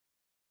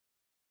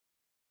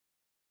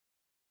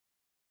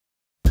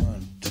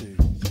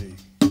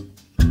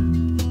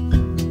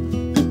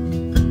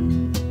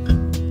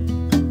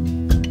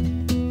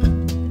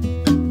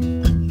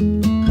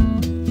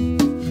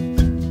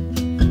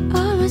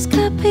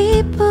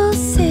people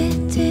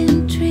sit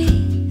in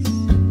trees.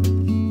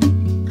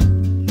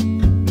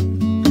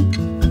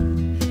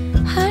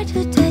 Hard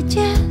to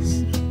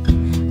digest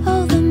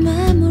all the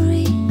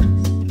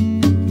memories.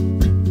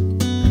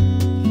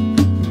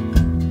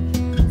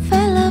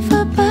 Fell off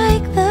a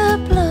bike, the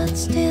blood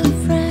still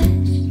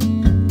fresh.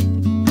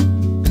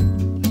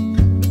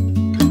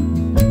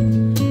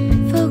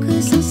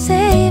 Focus on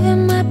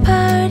saving my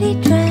party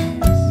dress.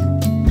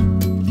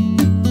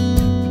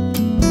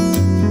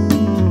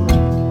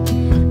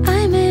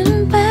 I'm in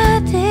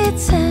bed,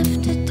 it's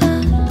after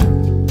dark.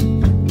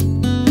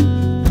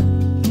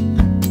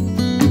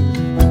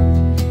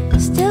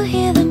 Still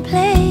hear them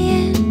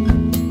playing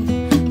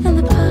in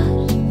the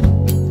park.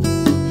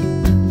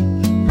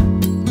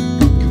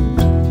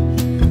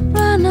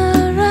 Run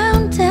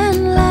around and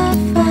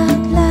laugh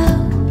out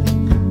loud.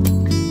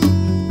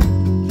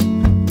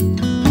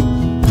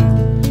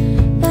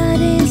 That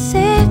is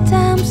it,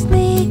 I'm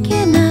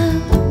sneaking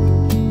out.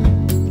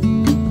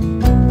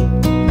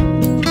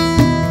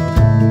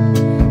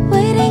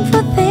 Waiting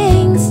for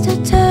things to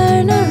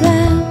turn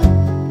around.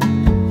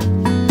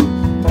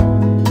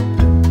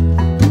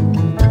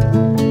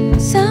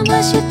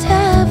 Summer should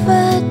have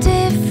a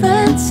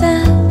different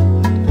sound.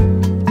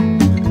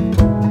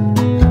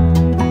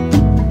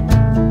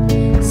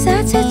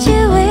 Sad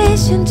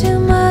situation, too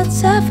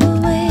much of a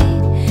wait.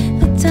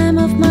 The time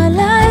of my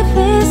life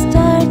is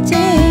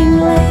starting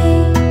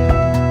late.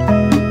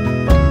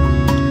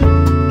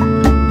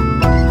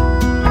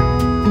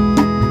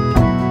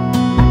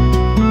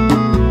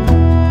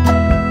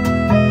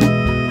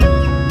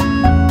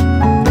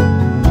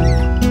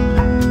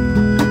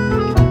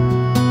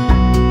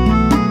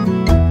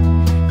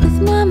 With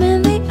mom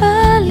in the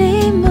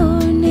early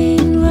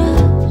morning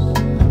rush.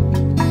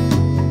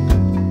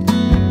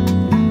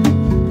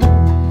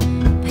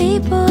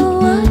 People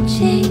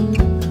watching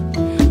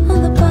on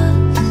the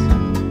bus.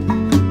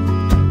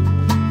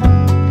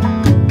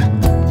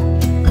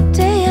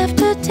 Day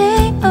after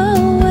day,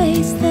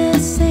 always the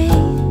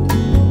same.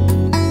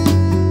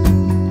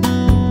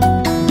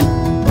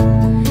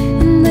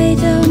 And they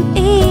don't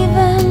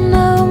even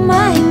know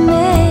my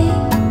name.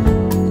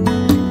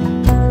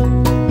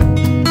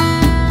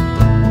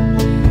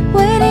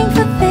 Waiting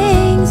for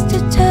things to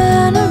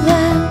turn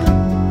around.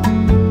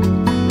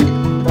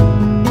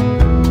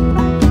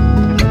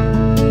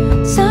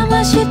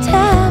 Summer should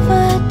have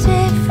a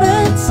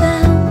different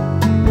sound.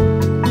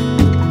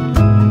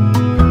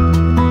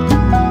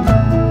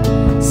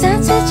 Sad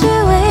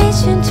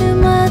situation, too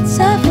much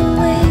of a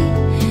wait.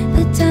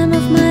 The time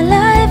of my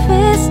life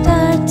is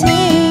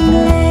starting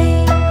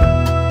late.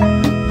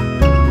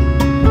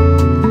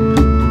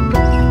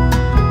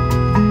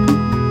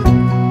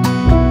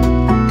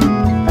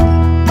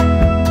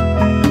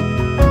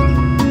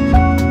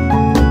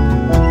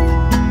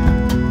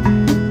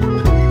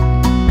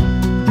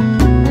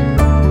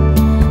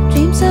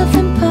 Dreams of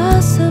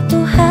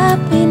impossible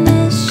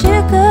happiness,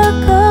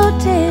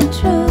 sugar-coated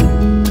true.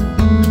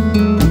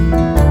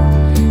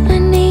 I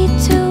need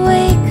to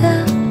wake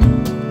up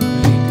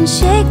and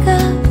shake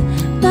up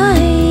my